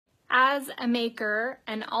As a maker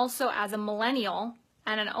and also as a millennial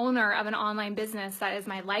and an owner of an online business that is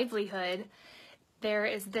my livelihood, there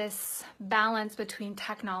is this balance between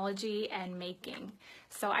technology and making.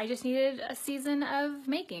 So I just needed a season of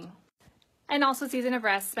making. And also a season of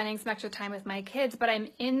rest, spending some extra time with my kids. But I'm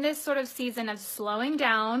in this sort of season of slowing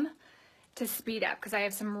down to speed up because I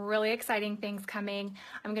have some really exciting things coming.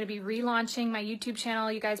 I'm going to be relaunching my YouTube channel.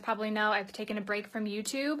 You guys probably know I've taken a break from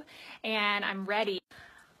YouTube and I'm ready.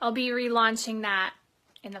 I'll be relaunching that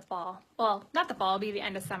in the fall. Well, not the fall, it'll be the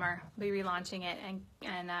end of summer. I'll be relaunching it.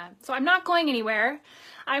 So I'm not going anywhere.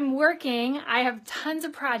 I'm working. I have tons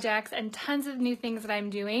of projects and tons of new things that I'm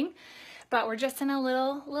doing, but we're just in a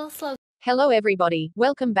little slow. Hello everybody,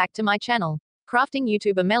 welcome back to my channel. Crafting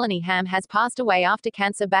YouTuber Melanie Ham has passed away after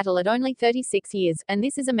cancer battle at only 36 years, and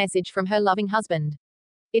this is a message from her loving husband.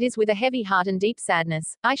 It is with a heavy heart and deep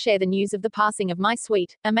sadness I share the news of the passing of my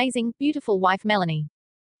sweet, amazing, beautiful wife Melanie.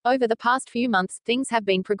 Over the past few months, things have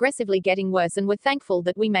been progressively getting worse, and we're thankful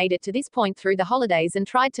that we made it to this point through the holidays and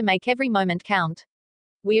tried to make every moment count.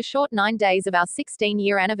 We are short 9 days of our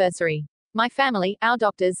 16-year anniversary. My family, our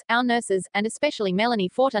doctors, our nurses, and especially Melanie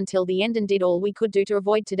fought until the end and did all we could do to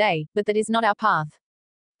avoid today, but that is not our path.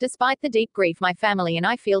 Despite the deep grief my family and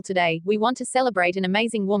I feel today, we want to celebrate an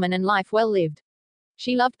amazing woman and life well lived.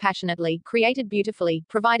 She loved passionately, created beautifully,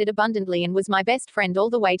 provided abundantly, and was my best friend all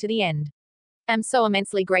the way to the end. I'm so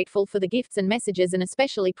immensely grateful for the gifts and messages and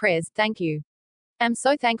especially prayers, thank you. I'm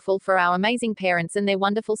so thankful for our amazing parents and their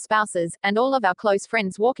wonderful spouses, and all of our close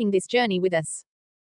friends walking this journey with us.